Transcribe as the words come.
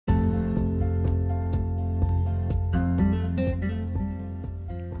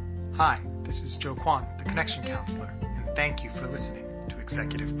Hi, this is Joe Kwan, the Connection Counselor, and thank you for listening to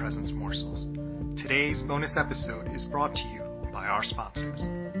Executive Presence Morsels. Today's bonus episode is brought to you by our sponsors.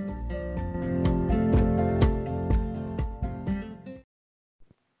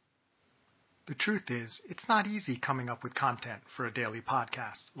 The truth is, it's not easy coming up with content for a daily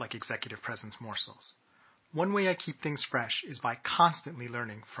podcast like Executive Presence Morsels. One way I keep things fresh is by constantly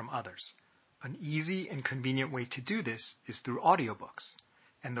learning from others. An easy and convenient way to do this is through audiobooks,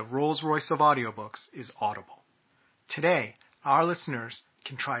 and the Rolls-Royce of audiobooks is Audible. Today, our listeners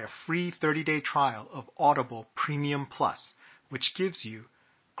can try a free 30-day trial of Audible Premium Plus, which gives you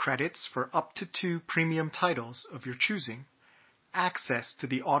credits for up to 2 premium titles of your choosing, access to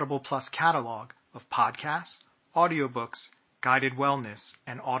the Audible Plus catalog of podcasts, audiobooks, guided wellness,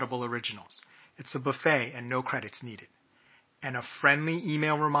 and Audible originals. It's a buffet and no credits needed. And a friendly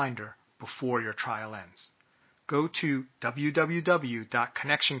email reminder before your trial ends. Go to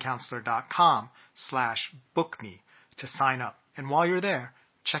www.connectioncounselor.com/bookme to sign up. And while you're there,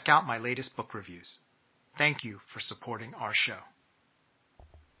 check out my latest book reviews. Thank you for supporting our show.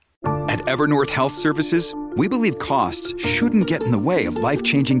 At Evernorth Health Services, we believe costs shouldn't get in the way of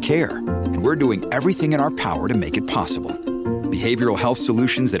life-changing care, and we're doing everything in our power to make it possible. Behavioral health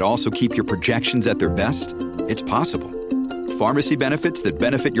solutions that also keep your projections at their best? It's possible. Pharmacy benefits that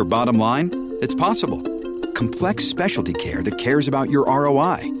benefit your bottom line? It's possible. Complex specialty care that cares about your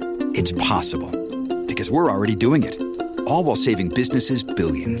ROI? It's possible. Because we're already doing it. All while saving businesses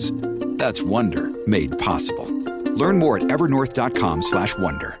billions. That's Wonder made possible. Learn more at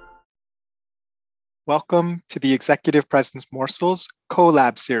evernorth.com/wonder. Welcome to the Executive Presence Morsels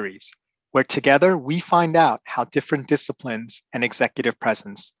Collab series, where together we find out how different disciplines and executive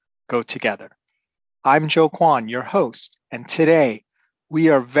presence go together. I'm Joe Kwan, your host, and today we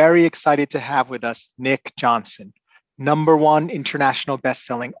are very excited to have with us Nick Johnson, #1 international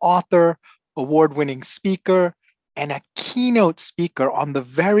best-selling author, award-winning speaker, and a keynote speaker on the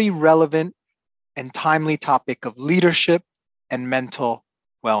very relevant and timely topic of leadership and mental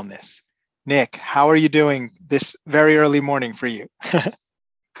wellness. Nick, how are you doing this very early morning for you?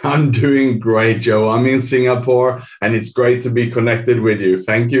 I'm doing great, Joe. I'm in Singapore, and it's great to be connected with you.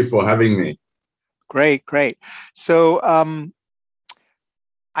 Thank you for having me. Great. So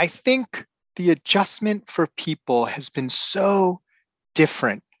I think the adjustment for people has been so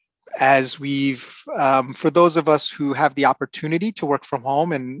different as we've, for those of us who have the opportunity to work from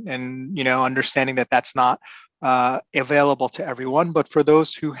home and understanding that that's not available to everyone, but for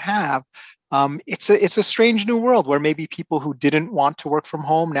those who have, it's a strange new world where maybe people who didn't want to work from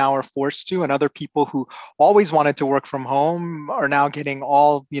home now are forced to, and other people who always wanted to work from home are now getting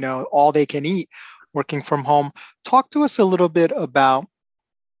all they can eat working from home. Talk to us a little bit about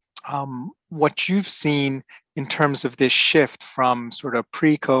what you've seen in terms of this shift from sort of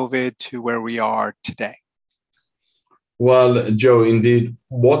pre-COVID to where we are today. Well, Joe, indeed,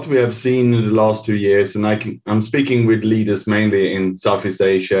 what we have seen in the last 2 years, and I'm speaking with leaders mainly in Southeast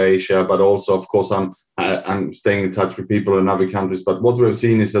Asia, but also, of course, I'm staying in touch with people in other countries. But what we have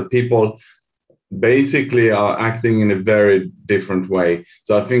seen is that people basically are acting in a very different way.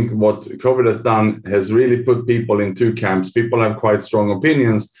 So I think what COVID has done has really put people in 2 camps. People have quite strong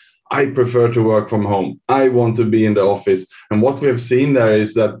opinions. I prefer to work from home. I want to be in the office. And what we have seen there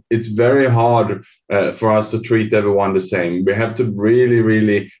is that it's very hard for us to treat everyone the same. We have to really,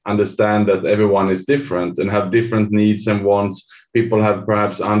 really understand that everyone is different and have different needs and wants. People have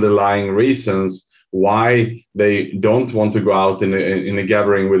perhaps underlying reasons why they don't want to go out in a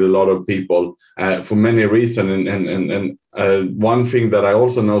gathering with a lot of people for many reasons. And one thing that I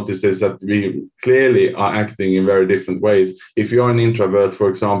also noticed is that we clearly are acting in very different ways. If you're an introvert, for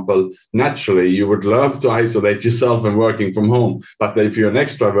example, naturally you would love to isolate yourself and working from home. But if you're an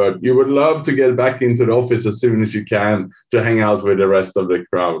extrovert, you would love to get back into the office as soon as you can to hang out with the rest of the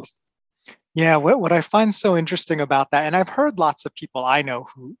crowd. Yeah, what I find so interesting about that, and I've heard lots of people I know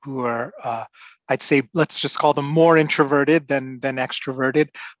who are, I'd say, let's just call them more introverted than extroverted,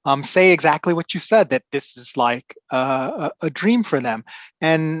 say exactly what you said, that this is like a dream for them.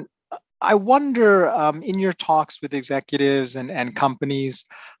 And I wonder, in your talks with executives and companies,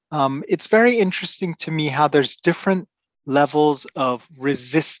 it's very interesting to me how there's different levels of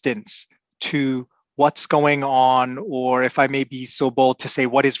resistance to what's going on, or if I may be so bold to say,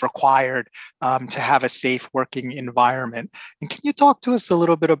 what is required to have a safe working environment. And can you talk to us a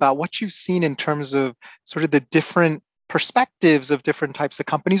little bit about what you've seen in terms of sort of the different perspectives of different types of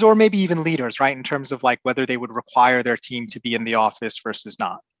companies, or maybe even leaders, right? In terms of like whether they would require their team to be in the office versus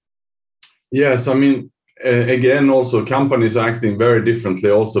not. Yes, I mean, again, also companies are acting very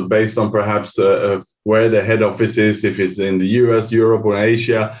differently, also based on perhaps where the head office is, if it's in the US, Europe, or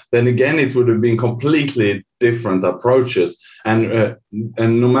Asia, then again, it would have been completely different approaches. And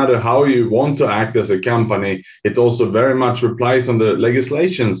no matter how you want to act as a company, it also very much relies on the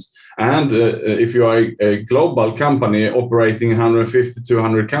legislations. And if you are a global company operating in 150 to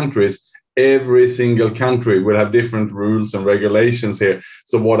 200 countries, every single country will have different rules and regulations here.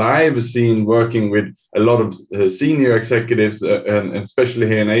 So what I've seen working with a lot of senior executives, and especially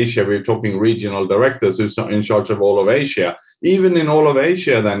here in Asia, we're talking regional directors who's in charge of all of Asia. Even in all of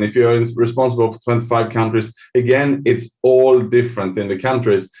Asia, then, if you're responsible for 25 countries, again, it's all different in the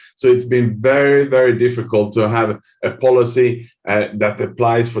countries. So it's been very, very difficult to have a policy that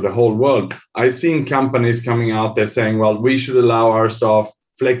applies for the whole world. I've seen companies coming out there saying, well, we should allow our staff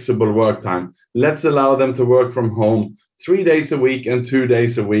flexible work time. Let's allow them to work from home 3 days a week and 2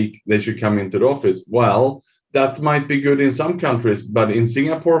 days a week. They should come into the office. Well, that might be good in some countries, but in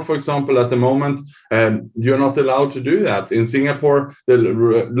Singapore, for example, at the moment, you're not allowed to do that. In Singapore, the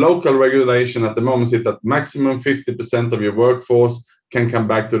local regulation at the moment is that maximum 50% of your workforce can come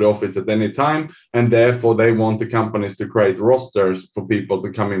back to the office at any time, and therefore they want the companies to create rosters for people to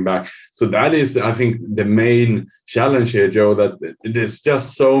coming back. So that is, I think, the main challenge here, Joe, that there's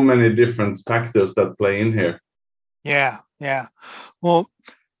just so many different factors that play in here. Yeah. Well,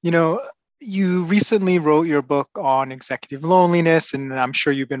 you recently wrote your book on executive loneliness, and I'm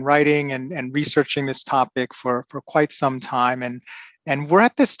sure you've been writing and researching this topic for quite some time. And we're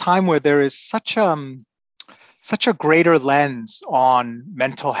at this time where there is such a greater lens on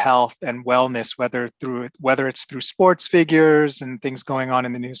mental health and wellness, whether it's through sports figures and things going on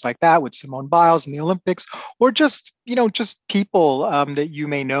in the news like that with Simone Biles in the Olympics, or just people that you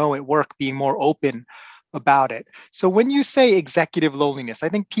may know at work being more open about it. So when you say executive loneliness, I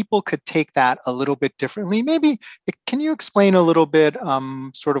think people could take that a little bit differently. Maybe can you explain a little bit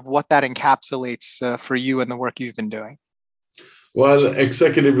sort of what that encapsulates for you and the work you've been doing? Well,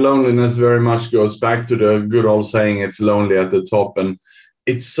 executive loneliness very much goes back to the good old saying, it's lonely at the top. And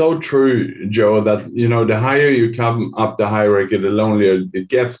it's so true, Joe, that, the higher you come up the hierarchy, the lonelier it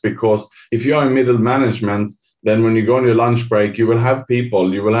gets, because if you are in middle management, then when you go on your lunch break, you will have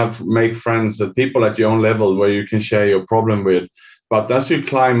people, you will make friends, people at your own level where you can share your problem with. But as you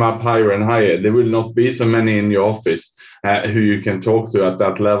climb up higher and higher, there will not be so many in your office who you can talk to at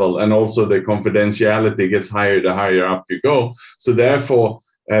that level. And also the confidentiality gets higher the higher up you go. So therefore,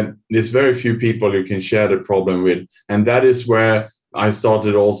 there's very few people you can share the problem with. And that is where I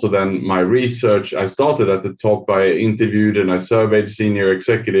started also then my research. I started at the top. I interviewed and I surveyed senior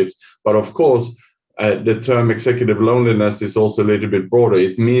executives. But of course, the term executive loneliness is also a little bit broader.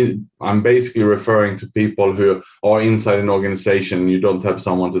 It means I'm basically referring to people who are inside an organization. You don't have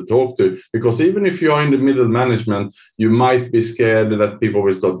someone to talk to, because even if you are in the middle management, you might be scared that people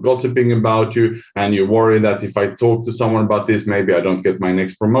will start gossiping about you, and you worry that if I talk to someone about this, maybe I don't get my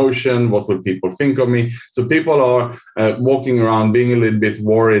next promotion. What will people think of me? So people are walking around being a little bit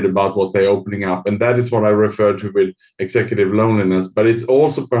worried about what they're opening up, and that is what I refer to with executive loneliness. But it's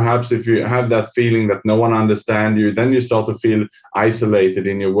also perhaps if you have that feeling that no one understands you, then you start to feel isolated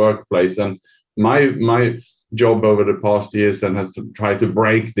in your workplace. And my job over the past years then has to try to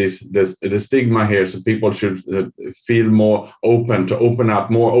break the stigma here, so people should feel more open, to open up,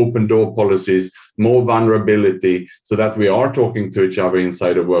 more open door policies, more vulnerability, so that we are talking to each other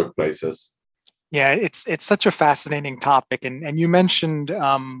inside of workplaces. Yeah, it's such a fascinating topic, and you mentioned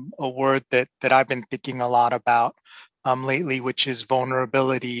a word that I've been thinking a lot about lately, which is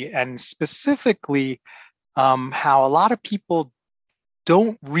vulnerability, and specifically how a lot of people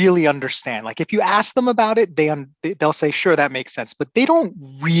don't really understand. Like if you ask them about it, they'll say, sure, that makes sense, but they don't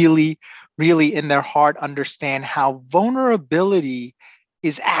really in their heart understand how vulnerability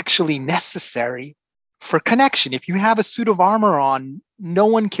is actually necessary for connection. If you have a suit of armor on, no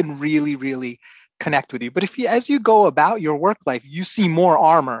one can really connect with you. But as you go about your work life, you see more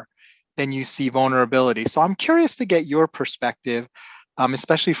armor than you see vulnerability. So I'm curious to get your perspective,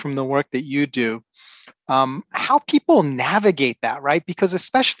 especially from the work that you do, how people navigate that, right? Because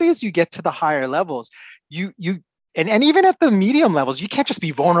especially as you get to the higher levels, and even at the medium levels, you can't just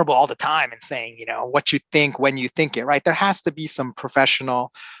be vulnerable all the time and saying, what you think when you think it, right? There has to be some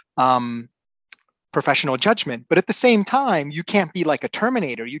professional judgment. But at the same time, you can't be like a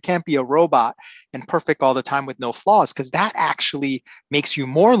Terminator. You can't be a robot and perfect all the time with no flaws, because that actually makes you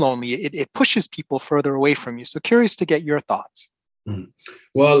more lonely. It pushes people further away from you. So curious to get your thoughts.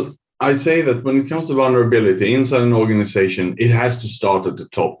 Well, I say that when it comes to vulnerability inside an organization, it has to start at the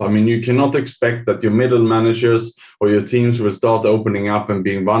top. I mean, you cannot expect that your middle managers or your teams will start opening up and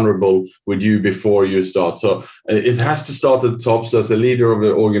being vulnerable with you before you start. So it has to start at the top. So as a leader of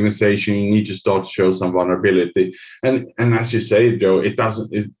the organization, you need to start to show some vulnerability. And as you say, Joe, it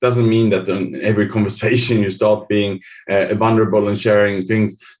doesn't mean that in every conversation you start being vulnerable and sharing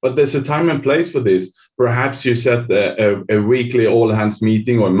things. But there's a time and place for this. Perhaps you set a weekly all hands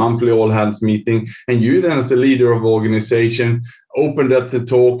meeting or a monthly all hands meeting, and you then as the leader of the organization open up the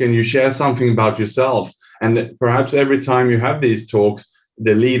talk and you share something about yourself. And perhaps every time you have these talks,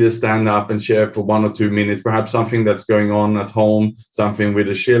 the leaders stand up and share for 1 or 2 minutes, perhaps something that's going on at home, something with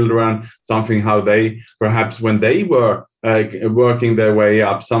the children, something how they, perhaps when they were working their way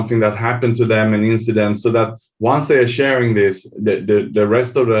up, something that happened to them, an incident, so that once they are sharing this, the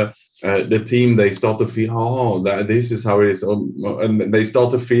rest of the team, they start to feel, this is how it is. And they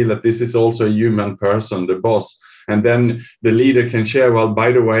start to feel that this is also a human person, the boss. And then the leader can share, well,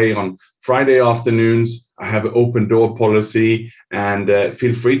 by the way, on Friday afternoons, I have an open door policy, and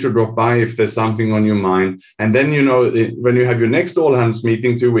feel free to drop by if there's something on your mind. And then, when you have your next all hands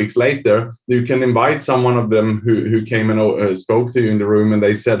meeting 2 weeks later, you can invite someone of them who came and spoke to you in the room, and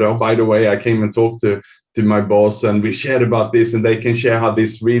they said, oh, by the way, I came and talked to my boss and we shared about this, and they can share how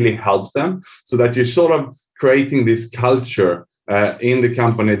this really helped them, so that you're sort of creating this culture in the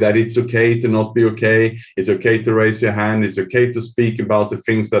company that it's okay to not be okay. It's okay to raise your hand. It's okay to speak about the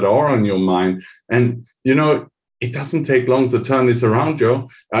things that are on your mind. And, it doesn't take long to turn this around, Joe.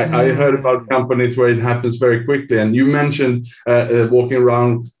 I heard about companies where it happens very quickly. And you mentioned walking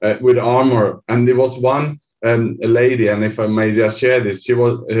around with armor. And there was one a lady, and if I may just share this,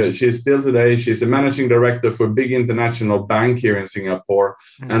 she's still today, she's a managing director for a big international bank here in Singapore.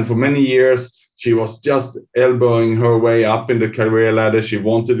 And for many years, she was just elbowing her way up in the career ladder. She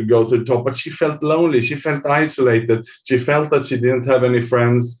wanted to go to the top, but she felt lonely. She felt isolated. She felt that she didn't have any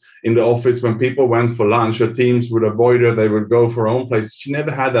friends in the office. When people went for lunch, her teams would avoid her. They would go for her own place. She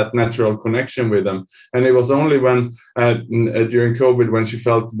never had that natural connection with them. And it was only when, during COVID, when she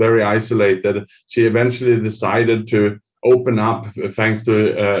felt very isolated, she eventually decided to open up, thanks to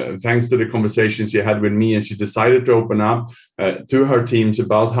the conversations she had with me, and she decided to open up to her teams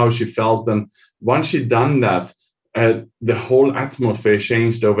about how she felt. And once she'd done that, the whole atmosphere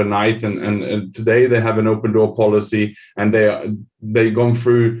changed overnight, and today they have an open door policy, and they've gone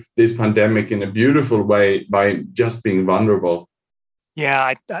through this pandemic in a beautiful way by just being vulnerable.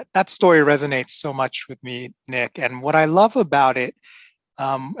 Yeah, that story resonates so much with me, Nick. And what I love about it,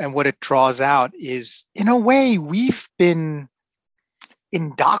 and what it draws out, is, in a way, we've been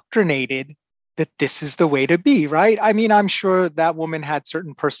indoctrinated that this is the way to be, right? I mean, I'm sure that woman had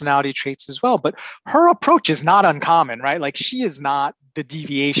certain personality traits as well, but her approach is not uncommon, right? Like, she is not the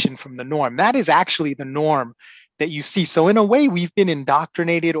deviation from the norm. That is actually the norm that you see. So in a way, we've been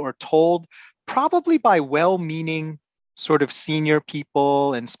indoctrinated or told, probably by well-meaning sort of senior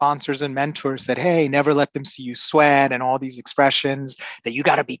people and sponsors and mentors, that, hey, never let them see you sweat, and all these expressions that you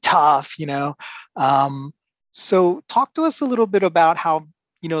got to be tough, So talk to us a little bit about how,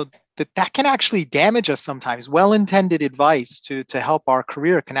 that can actually damage us sometimes. Well-intended advice to help our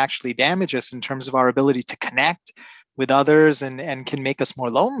career can actually damage us in terms of our ability to connect with others, and can make us more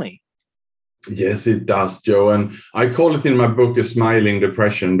lonely. Yes, it does, Joe. And I call it in my book a smiling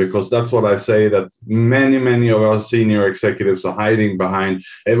depression, because that's what I say that many of our senior executives are hiding behind.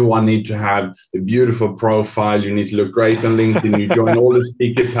 Everyone needs to have a beautiful profile. You need to look great on LinkedIn. You join all the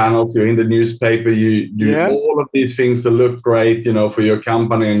speaker panels. You're in the newspaper. You do all of these things to look great, for your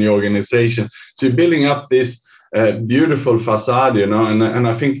company and your organization. So you're building up this beautiful facade, and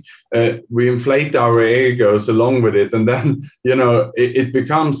I think we inflate our egos along with it. And then, it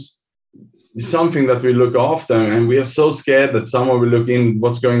becomes something that we look after, and we are so scared that someone will look in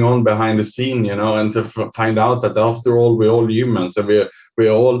what's going on behind the scene, and to find out that after all, we're all humans, and we're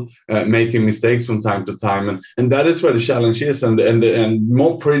all making mistakes from time to time, and that is where the challenge is. And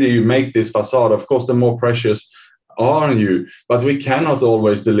more pretty you make this facade, of course, the more precious are on you, but we cannot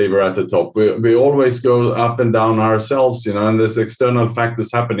always deliver at the top. We always go up and down ourselves, and there's external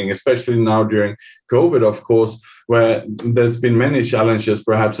factors happening, especially now during COVID, of course, where there's been many challenges,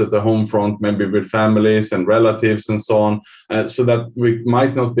 perhaps at the home front, maybe with families and relatives and so on, so that we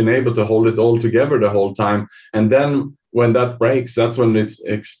might not been able to hold it all together the whole time. And then when that breaks, that's when it's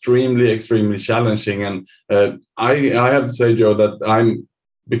extremely challenging. And I have to say, Joe, that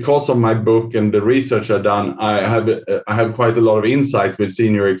because of my book and the research I've done, I have quite a lot of insight with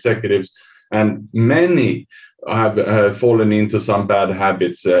senior executives, and many have fallen into some bad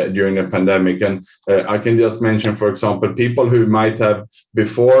habits during the pandemic. And I can just mention, for example, people who might have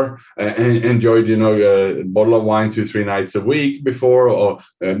before enjoyed, a bottle of wine 2-3 nights a week before, or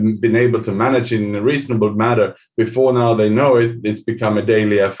been able to manage in a reasonable manner before. Now they know it's become a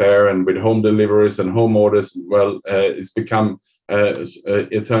daily affair, and with home deliveries and home orders, well, it's become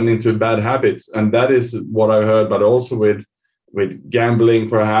it turned into bad habits. And that is what I heard, but also with gambling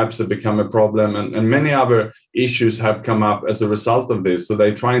perhaps have become a problem, and many other issues have come up as a result of this. So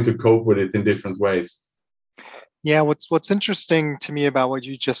they're trying to cope with it in different ways. Yeah, what's interesting to me about what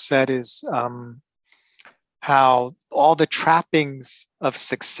you just said is how all the trappings of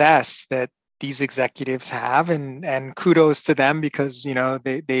success that these executives have, and kudos to them, because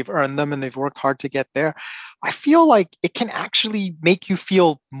they've earned them and they've worked hard to get there. I feel like it can actually make you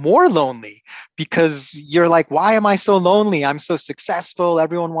feel more lonely, because you're like, why am I so lonely? I'm so successful,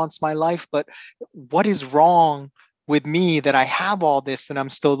 everyone wants my life, but what is wrong with me that I have all this and I'm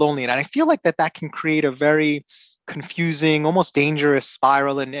still lonely? And I feel like that can create a very confusing, almost dangerous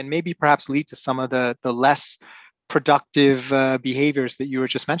spiral, and maybe perhaps lead to some of the less productive behaviors that you were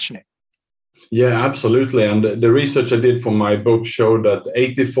just mentioning. Yeah, absolutely. And the research I did for my book showed that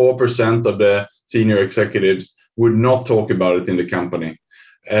 84% of the senior executives would not talk about it in the company.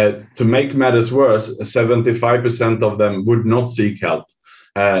 To make matters worse, 75% of them would not seek help.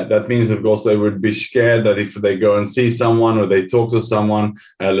 That means, of course, they would be scared that if they go and see someone, or they talk to someone,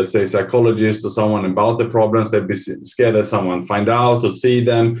 let's say psychologist or someone, about the problems, they'd be scared that someone find out or see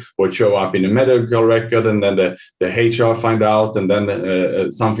them, or show up in a medical record, and then the HR find out, and then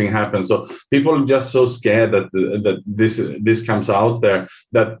something happens. So people are just so scared that this comes out there,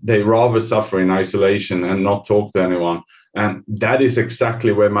 that they rather suffer in isolation and not talk to anyone. And that is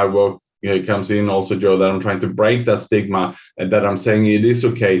exactly where my work comes in also, Joe, that I'm trying to break that stigma, and that I'm saying it is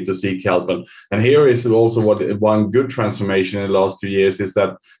okay to seek help. And here is also one good transformation in the last 2 years is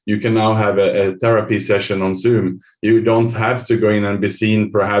that you can now have a therapy session on Zoom. You don't have to go in and be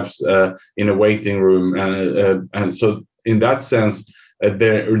seen perhaps in a waiting room. And so in that sense,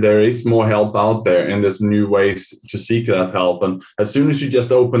 there is more help out there, and there's new ways to seek that help. And as soon as you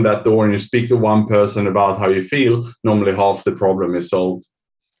just open that door and you speak to one person about how you feel, normally half the problem is solved.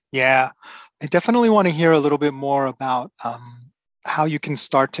 Yeah, I definitely want to hear a little bit more about how you can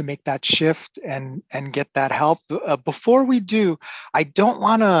start to make that shift and get that help. Before we do, I don't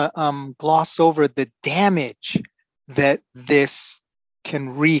want to gloss over the damage that this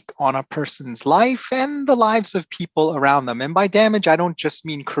can wreak on a person's life and the lives of people around them. And by damage, I don't just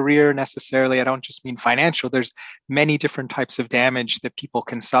mean career necessarily. I don't just mean financial. There's many different types of damage that people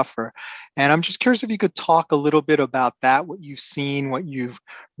can suffer. And I'm just curious if you could talk a little bit about that, what you've seen, what you've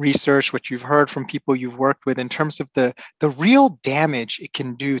researched, what you've heard from people you've worked with in terms of the real damage it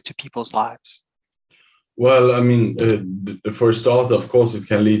can do to people's lives. Well, I mean, for a start, of course, it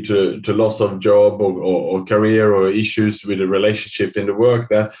can lead to loss of job or career, or issues with a relationship in the work.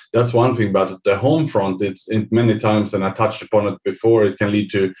 That's one thing. But at the home front, it's many times, and I touched upon it before, it can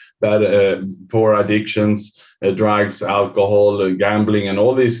lead to bad, poor addictions, drugs, alcohol, gambling, and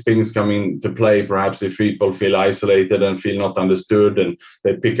all these things come into play. Perhaps if people feel isolated and feel not understood, and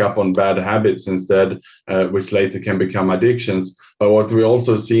they pick up on bad habits instead, which later can become addictions. But what we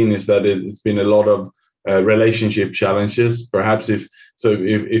also seen is that it's been a lot of relationship challenges. Perhaps if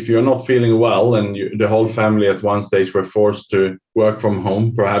you're not feeling well, and the whole family at one stage were forced to work from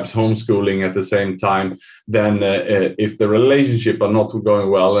home, perhaps homeschooling at the same time, then if the relationship are not going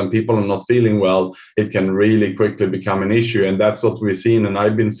well and people are not feeling well, it can really quickly become an issue. And that's what we've seen. And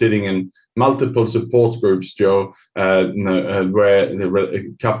I've been sitting in multiple support groups, Joe, where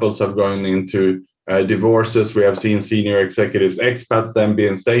the couples have gone into divorces. We have seen senior executives, expats, then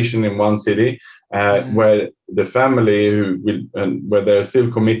being stationed in one city, where the family where they're still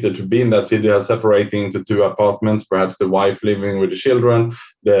committed to be in that city, are separating into 2 apartments. Perhaps the wife living with the children,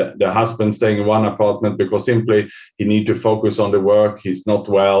 the husband staying in one apartment because simply he need to focus on the work. He's not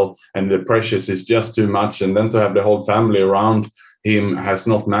well, and the pressures is just too much. And then to have the whole family around him has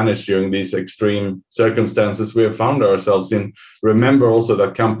not managed during these extreme circumstances we have found ourselves in. Remember also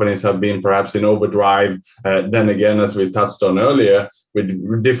that companies have been perhaps in overdrive. Then again, as we touched on earlier,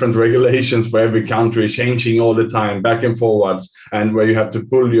 with different regulations for every country changing all the time, back and forwards, and where you have to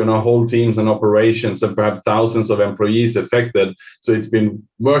pull, whole teams and operations, and perhaps thousands of employees affected. So it's been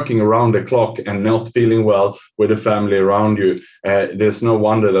working around the clock and not feeling well with the family around you. There's no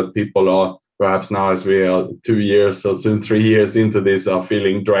wonder that people are, perhaps now as we are 2 years or soon 3 years into this, are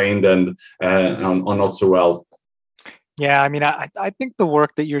feeling drained and are not so well. Yeah, I mean, I think the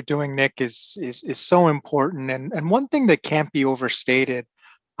work that you're doing, Nick, is so important. And one thing that can't be overstated,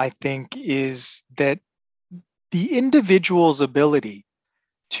 I think, is that the individual's ability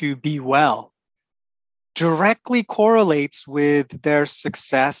to be well directly correlates with their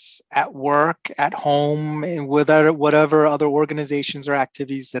success at work, at home, and with whatever other organizations or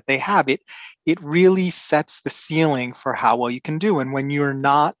activities that they have. It really sets the ceiling for how well you can do. And when you're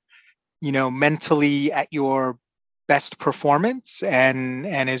not, mentally at your best performance, and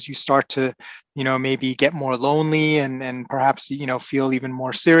as you start to, maybe get more lonely and perhaps, feel even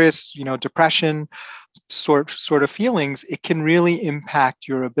more serious, depression sort of feelings, it can really impact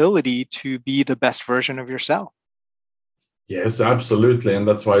your ability to be the best version of yourself. Yes, absolutely. And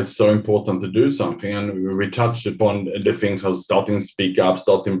that's why it's so important to do something. And we touched upon the things of starting to speak up,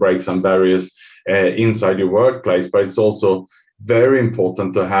 starting to break some barriers inside your workplace. But it's also very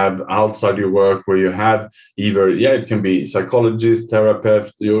important to have outside your work where you have either, it can be psychologist,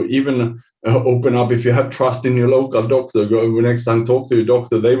 therapist, you even open up if you have trust in your local doctor. Go next time, talk to your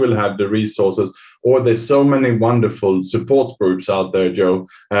doctor. They will have the resources. Or there's so many wonderful support groups out there, Joe,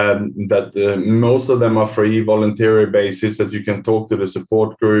 that most of them are free, voluntary basis that you can talk to the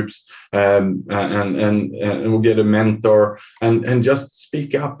support groups and we'll get a mentor and just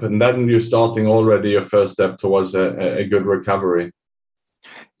speak up. And then you're starting already your first step towards a good recovery.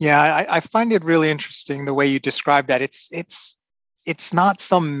 Yeah, I find it really interesting the way you describe that. It's not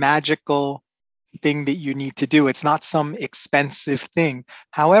some magical thing that you need to do. It's not some expensive thing.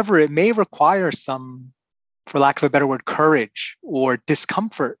 However, it may require some, for lack of a better word, courage or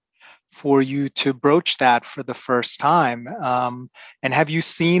discomfort for you to broach that for the first time. And have you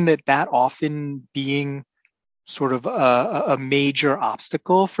seen that often being sort of a major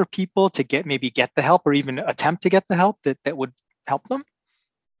obstacle for people to get the help or even attempt to get the help that would help them?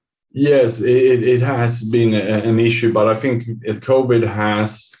 Yes, it has been an issue, but I think COVID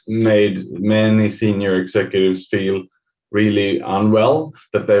has made many senior executives feel really unwell,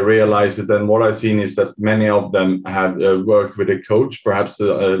 that they realize it. And what I've seen is that many of them have worked with a coach, perhaps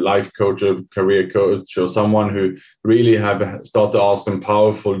a life coach or career coach, or someone who really have started to ask them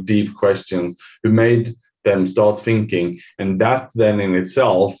powerful, deep questions, who made them start thinking. And that then in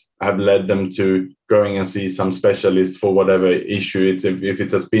itself have led them to going and see some specialist for whatever issue it's. If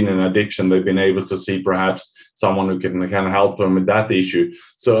it has been an addiction, they've been able to see perhaps someone who can help them with that issue.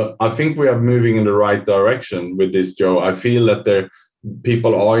 So I think we are moving in the right direction with this, Joe. I feel that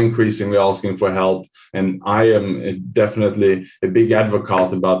people are increasingly asking for help, and I am definitely a big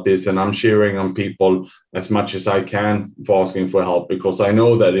advocate about this, and I'm cheering on people as much as I can for asking for help, because I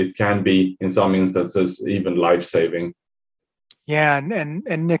know that it can be in some instances even life-saving. Yeah,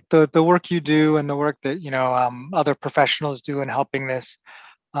 and Nick, the work you do and the work that other professionals do in helping this,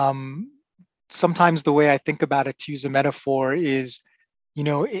 sometimes the way I think about it, to use a metaphor, is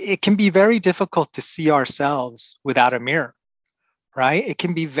it can be very difficult to see ourselves without a mirror, right? It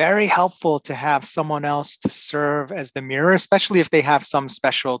can be very helpful to have someone else to serve as the mirror, especially if they have some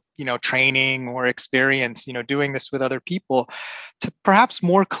special training or experience doing this with other people, to perhaps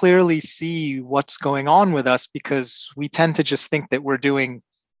more clearly see what's going on with us, because we tend to just think that we're doing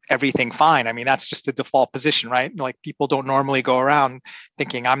everything fine. I mean, that's just the default position, right? Like, people don't normally go around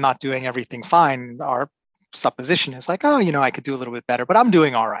thinking I'm not doing everything fine. Our supposition is like, oh, I could do a little bit better, but I'm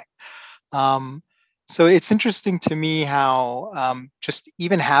doing all right. So it's interesting to me how just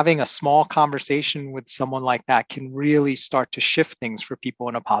even having a small conversation with someone like that can really start to shift things for people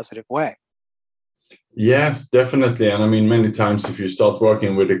in a positive way. Yes, definitely. And I mean, many times if you start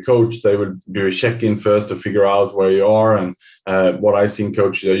working with a coach, they will do a check-in first to figure out where you are. And what I've seen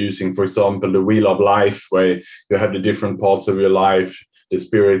coaches are using, for example, the wheel of life, where you have the different parts of your life, the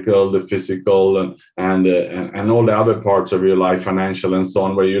spiritual, the physical, and all the other parts of your life, financial and so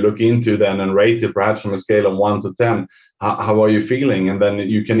on, where you look into then and rate it perhaps from a scale of 1 to 10. How are you feeling? And then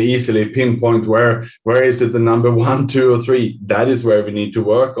you can easily pinpoint where is it the number 1, 2, or 3. That is where we need to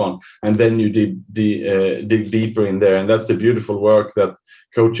work on. And then you dig deeper in there. And that's the beautiful work that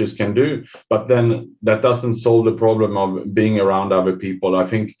coaches can do. But then that doesn't solve the problem of being around other people. I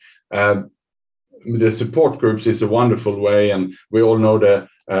think the support groups is a wonderful way, and we all know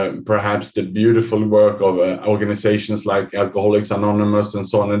perhaps the beautiful work of organizations like Alcoholics Anonymous and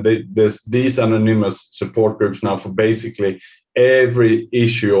so on. And there's these anonymous support groups now for basically every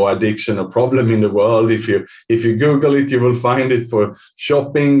issue or addiction or problem in the world. If you Google it, you will find it for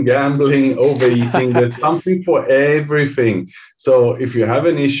shopping, gambling, overeating. There's something for everything. So if you have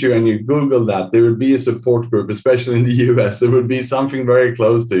an issue and you Google that, there will be a support group, especially in the US. There will be something very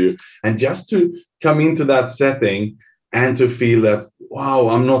close to you. And just to come into that setting and to feel that, wow,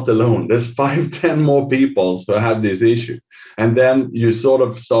 I'm not alone. There's 5, 10 more people who have this issue. And then you sort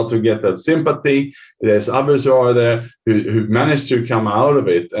of start to get that sympathy. There's others who are there who managed to come out of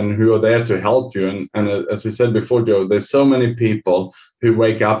it and who are there to help you. And as we said before, Joe, there's so many people who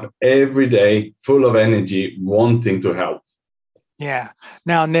wake up every day full of energy, wanting to help. Yeah.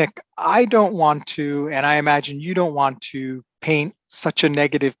 Now, Nick, I don't want to, and I imagine you don't want to paint such a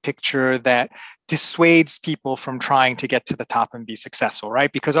negative picture that dissuades people from trying to get to the top and be successful,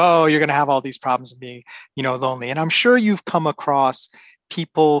 right? Because, oh, you're going to have all these problems and be, lonely. And I'm sure you've come across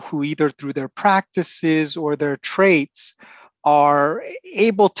people who either through their practices or their traits are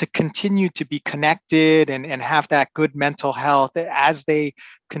able to continue to be connected and have that good mental health as they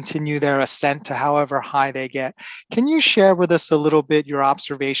continue their ascent to however high they get. Can you share with us a little bit your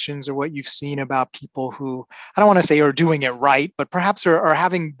observations or what you've seen about people who, I don't want to say are doing it right, but perhaps are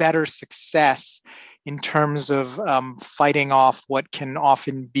having better success in terms of fighting off what can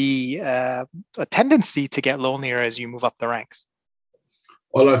often be a tendency to get lonelier as you move up the ranks?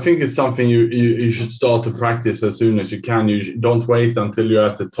 Well, I think it's something you should start to practice as soon as you can. You don't wait until you're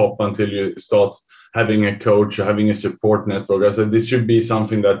at the top, until you start having a coach or having a support network. I said this should be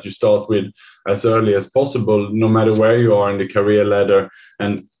something that you start with as early as possible, no matter where you are in the career ladder.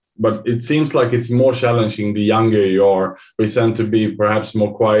 But it seems like it's more challenging the younger you are. We tend to be perhaps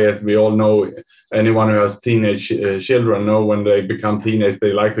more quiet. We all know, anyone who has teenage children know when they become teenage,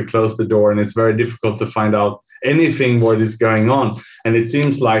 they like to close the door, and it's very difficult to find out anything what is going on. And it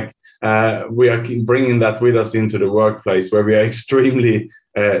seems like we are bringing that with us into the workplace, where we are extremely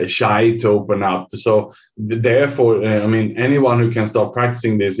shy to open up. So therefore, anyone who can start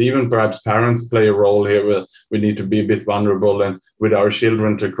practicing this, even perhaps parents play a role here. We need to be a bit vulnerable and with our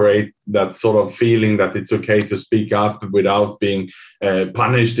children to create that sort of feeling that it's okay to speak up without being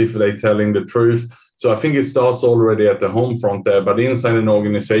punished if they're telling the truth. So I think it starts already at the home front there, but inside an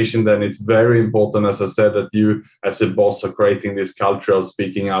organization, then it's very important, as I said, that you as a boss are creating this culture of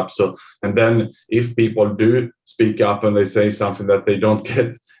speaking up. So, and then if people do speak up and they say something, that they don't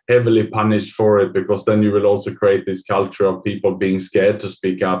get heavily punished for it, because then you will also create this culture of people being scared to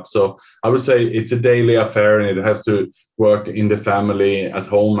speak up. So I would say it's a daily affair, and it has to work in the family, at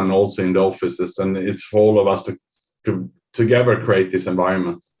home, and also in the offices. And it's for all of us to together create this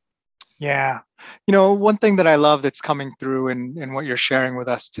environment. Yeah. One thing that I love that's coming through in what you're sharing with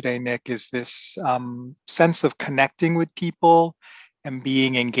us today, Nick, is this sense of connecting with people and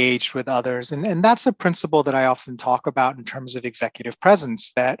being engaged with others. And that's a principle that I often talk about in terms of executive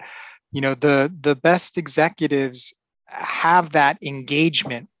presence, that, the best executives have that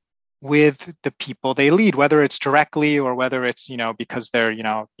engagement with the people they lead, whether it's directly or whether it's, because they're,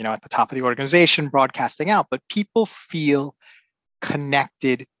 at the top of the organization broadcasting out, but people feel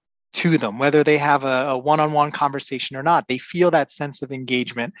connected to them, whether they have a one-on-one conversation or not. They feel that sense of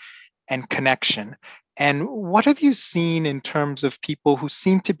engagement and connection. And what have you seen in terms of people who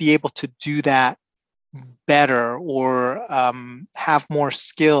seem to be able to do that better or have more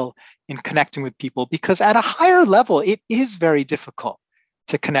skill in connecting with people? Because at a higher level, it is very difficult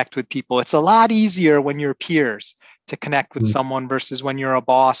to connect with people. It's a lot easier when you're peers to connect with someone versus when you're a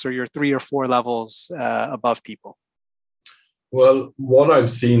boss or you're 3 or 4 levels above people. Well, what I've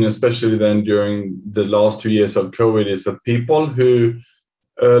seen, especially then during the last 2 years of COVID, is that people who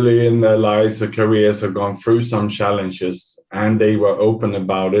early in their lives or careers have gone through some challenges and they were open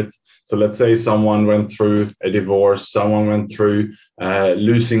about it. So let's say someone went through a divorce, someone went through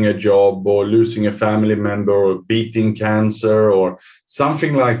losing a job or losing a family member or beating cancer or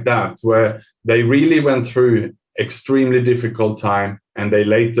something like that, where they really went through extremely difficult time and they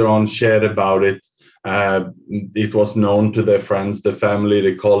later on shared about it. It was known to their friends, the family,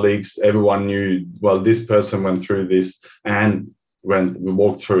 the colleagues. Everyone knew, well, this person went through this and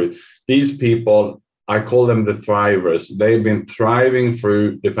walked through it. These people, I call them the thrivers. They've been thriving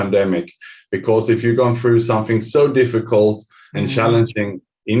through the pandemic, because if you've gone through something so difficult and challenging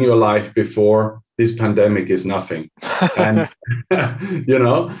in your life before, this pandemic is nothing. And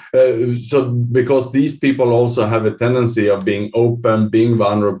so because these people also have a tendency of being open, being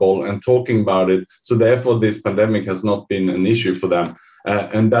vulnerable and talking about it, so therefore this pandemic has not been an issue for them,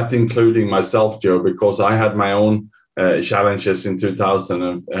 and that's including myself, Joe, because I had my own challenges in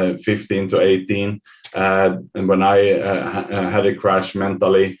 2015 to 18, and when I had a crash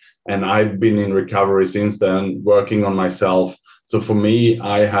mentally, and I've been in recovery since then, working on myself. So for me,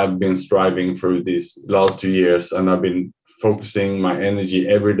 I have been striving through these last 2 years, and I've been focusing my energy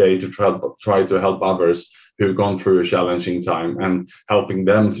every day to try to help others who've gone through a challenging time and helping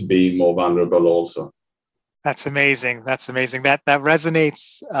them to be more vulnerable also. That's amazing. That's amazing. That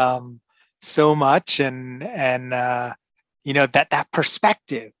resonates so much, and that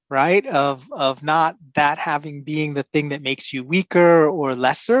perspective, right? Of not that having being the thing that makes you weaker or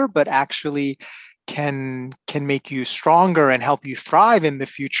lesser, but actually can make you stronger and help you thrive in the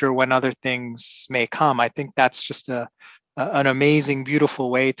future when other things may come. I think that's just an amazing, beautiful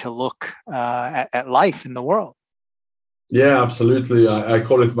way to look at life in the world. Yeah, absolutely. I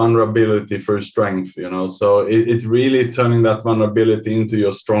call it vulnerability for strength, you know. So it's really turning that vulnerability into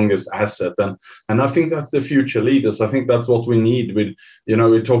your strongest asset. And I think that's the future leaders. I think that's what we need with, you know,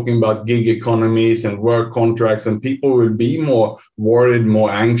 we're talking about gig economies and work contracts, and people will be more worried,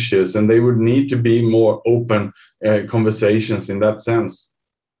 more anxious, and they would need to be more open conversations in that sense.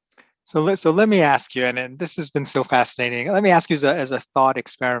 So let me ask you, and this has been so fascinating. Let me ask you as a thought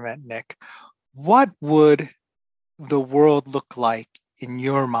experiment, Nick. What would the world look like in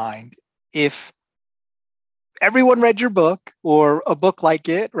your mind if everyone read your book or a book like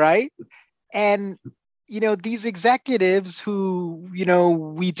it, right? And these executives who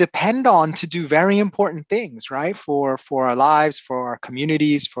we depend on to do very important things, right, for our lives, for our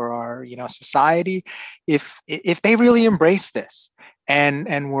communities, for our society, if they really embrace this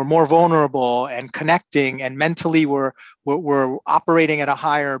and we're more vulnerable and connecting and mentally we're operating at a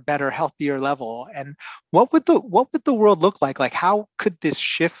higher, better, healthier level. And what would the world look like? Like, how could this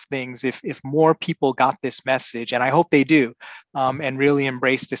shift things if more people got this message? And I hope they do, and really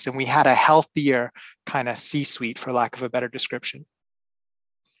embrace this, and we had a healthier kind of C-suite, for lack of a better description.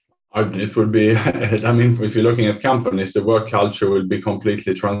 It would be, I mean, if you're looking at companies, the work culture would be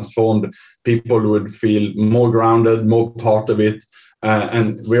completely transformed. People would feel more grounded, more part of it.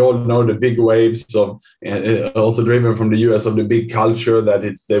 And we all know the big waves of, also driven from the US, of the big culture, that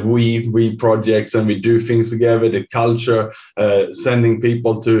it's the we projects and we do things together, the culture, sending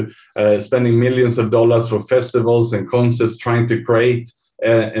people to spending millions of dollars for festivals and concerts, trying to create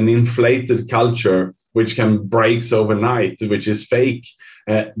an inflated culture which can breaks overnight, which is fake.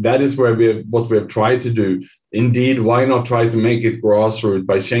 That is what we have tried to do. Indeed, why not try to make it grassroots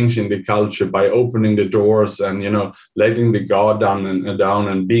by changing the culture, by opening the doors and letting the guard down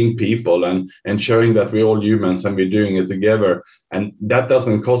and being people and showing that we're all humans and we're doing it together. And that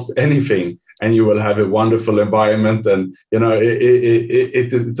doesn't cost anything, and you will have a wonderful environment. And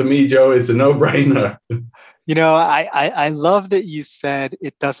it is, to me, Joe, it's a no-brainer. I love that you said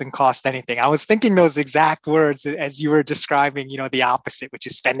it doesn't cost anything. I was thinking those exact words as you were describing, the opposite, which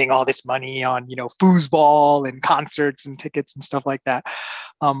is spending all this money on, foosball and concerts and tickets and stuff like that.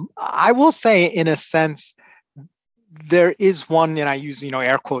 I will say, in a sense, there is one, and I use,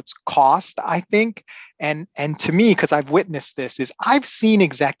 air quotes, cost, I think. And to me, because I've witnessed this, is I've seen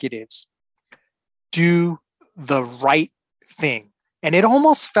executives do the right thing. And it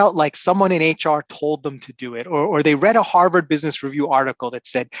almost felt like someone in HR told them to do it, or they read a Harvard Business Review article that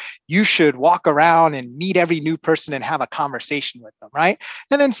said, you should walk around and meet every new person and have a conversation with them, right?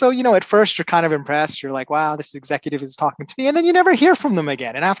 And then so, at first you're kind of impressed. You're like, wow, this executive is talking to me. And then you never hear from them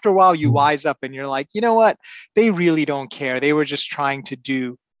again. And after a while you wise up and you're like, you know what? They really don't care. They were just trying to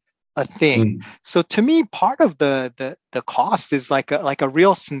do a thing. So to me, part of the cost is like a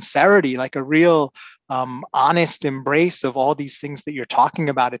real sincerity, like a real honest embrace of all these things that you're talking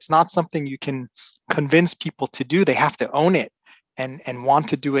about. It's not something you can convince people to do. They have to own it and want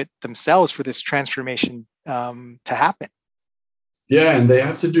to do it themselves for this transformation to happen. Yeah, and they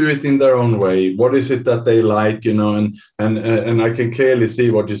have to do it in their own way. What is it that they like, and I can clearly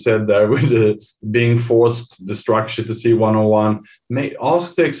see what you said there with being forced, the structure to see one-on-one.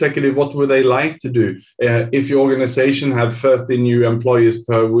 Ask the executive what would they like to do. If your organization had 30 new employees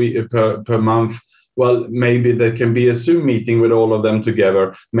per week, per month, well, maybe there can be a Zoom meeting with all of them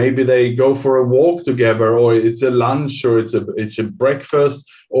together. Maybe they go for a walk together, or it's a lunch, or it's a breakfast.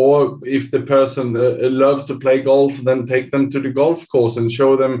 Or if the person loves to play golf, then take them to the golf course and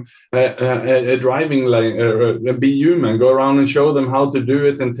show them a driving lane, be human, go around and show them how to do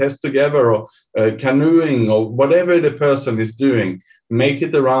it and test together, or canoeing, or whatever the person is doing. Make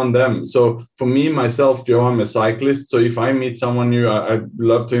it around them. So for me, myself, Joe, I'm a cyclist. So if I meet someone new, I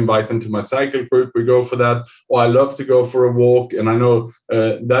love to invite them to my cycle group. We go for that. Or I love to go for a walk. And I know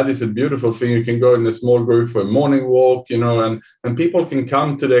that is a beautiful thing. You can go in a small group for a morning walk, and people can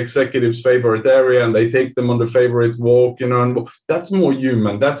come to the executive's favorite area and they take them on the favorite walk, and that's more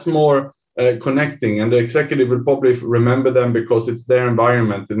human. That's more connecting, and the executive will probably remember them because it's their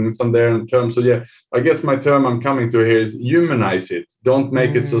environment and it's on their terms. So yeah, I guess my term I'm coming to here is humanize it. Don't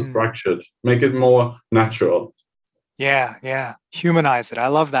make it so structured. Make it more natural. Yeah. Humanize it. I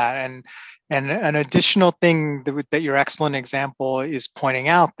love that. And an additional thing that your excellent example is pointing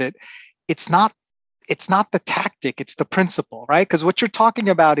out, that it's not it's not the tactic, it's the principle, right? Because what you're talking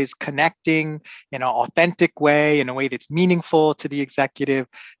about is connecting in an authentic way, in a way that's meaningful to the executive.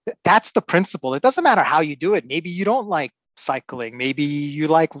 That's the principle. It doesn't matter how you do it. Maybe you don't like cycling. Maybe you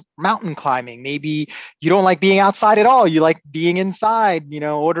like mountain climbing. Maybe you don't like being outside at all. You like being inside,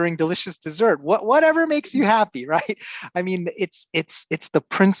 ordering delicious dessert. Whatever makes you happy, right? I mean, it's the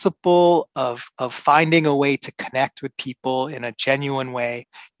principle of finding a way to connect with people in a genuine way.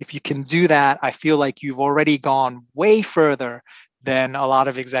 If you can do that, I feel like you've already gone way further than a lot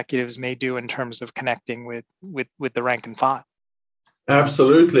of executives may do in terms of connecting with the rank and file.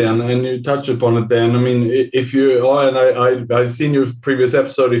 Absolutely, and you touched upon it then. I mean, if you are, and I've seen your previous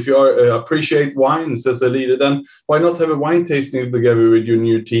episode, if you are appreciate wines as a leader, then why not have a wine tasting together with your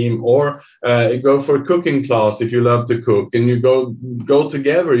new team, or go for a cooking class if you love to cook, and you go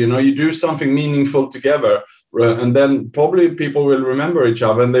together. You do something meaningful together, and then probably people will remember each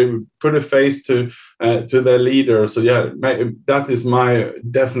other, and they put a face to their leader. So yeah, that is my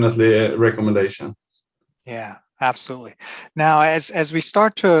definitely a recommendation. Yeah. Absolutely. Now, as we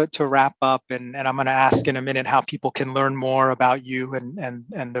start to wrap up, and I'm going to ask in a minute how people can learn more about you and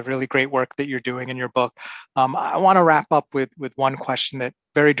the really great work that you're doing in your book, I want to wrap up with one question that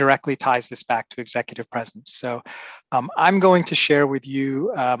very directly ties this back to executive presence. So I'm going to share with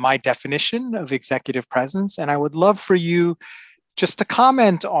you my definition of executive presence, and I would love for you just to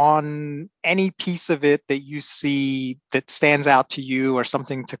comment on any piece of it that you see that stands out to you, or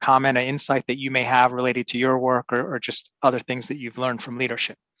something to comment, an insight that you may have related to your work, or just other things that you've learned from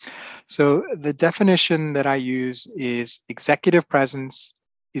leadership. So the definition that I use is executive presence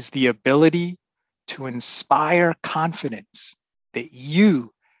is the ability to inspire confidence that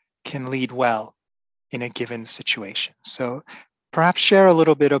you can lead well in a given situation. So perhaps share a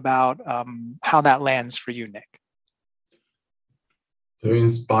little bit about how that lands for you, Nick. To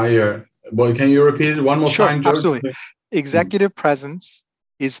inspire. Well, can you repeat it one more time, George? Absolutely. Executive presence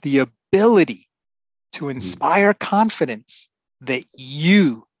is the ability to inspire confidence that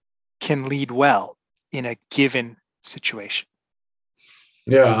you can lead well in a given situation.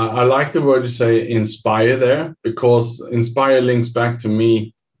 Yeah, I like the word you say, inspire there, because inspire links back to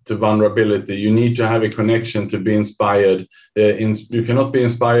me, to vulnerability. You need to have a connection to be inspired. You cannot be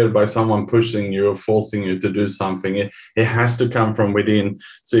inspired by someone pushing you or forcing you to do something. It has to come from within.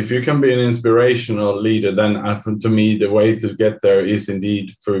 So if you can be an inspirational leader, then to me, the way to get there is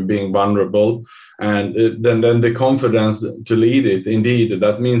indeed through being vulnerable. And then the confidence to lead it. Indeed,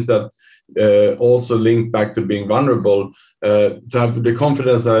 that means that also linked back to being vulnerable, to have the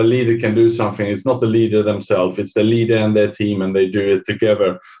confidence that a leader can do something. It's not the leader themselves, it's the leader and their team, and they do it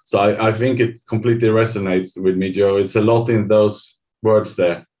together. So I think it completely resonates with me, Joe. It's a lot in those words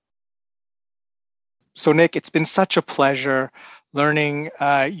there. So Nick, it's been such a pleasure learning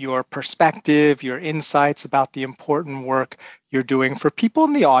your perspective, your insights about the important work you're doing for people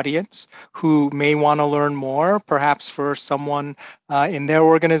in the audience who may want to learn more, perhaps for someone in their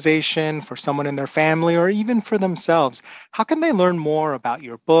organization, for someone in their family, or even for themselves. How can they learn more about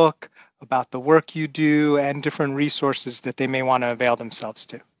your book, about the work you do, and different resources that they may want to avail themselves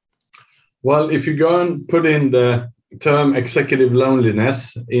to? Well, if you go and put in the term executive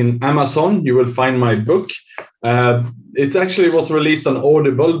loneliness in Amazon, you will find my book. It actually was released on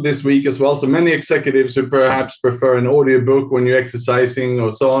Audible this week as well. So many executives who perhaps prefer an audiobook when you're exercising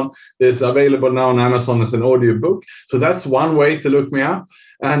or so on, it's available now on Amazon as an audiobook. So that's one way to look me up.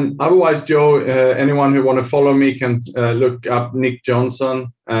 And otherwise, Joe, anyone who want to follow me can look up Nick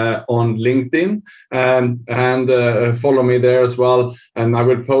Johnson on LinkedIn and follow me there as well. And I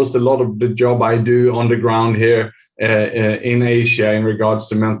will post a lot of the job I do on the ground here in Asia in regards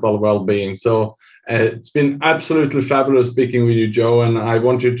to mental well-being. So it's been absolutely fabulous speaking with you, Joe, and I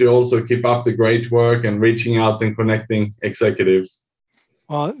want you to also keep up the great work and reaching out and connecting executives.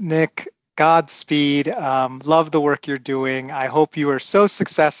 Well, Nick, Godspeed. Love the work you're doing. I hope you are so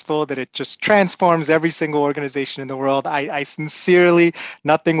successful that it just transforms every single organization in the world. I sincerely,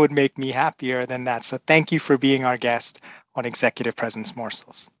 nothing would make me happier than that. So thank you for being our guest on Executive Presence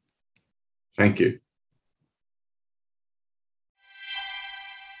Morsels. Thank you.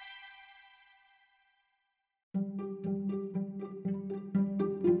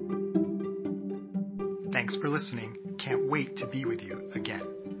 Thanks for listening. Can't wait to be with you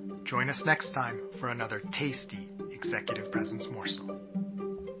again. Join us next time for another tasty Executive Presence Morsel.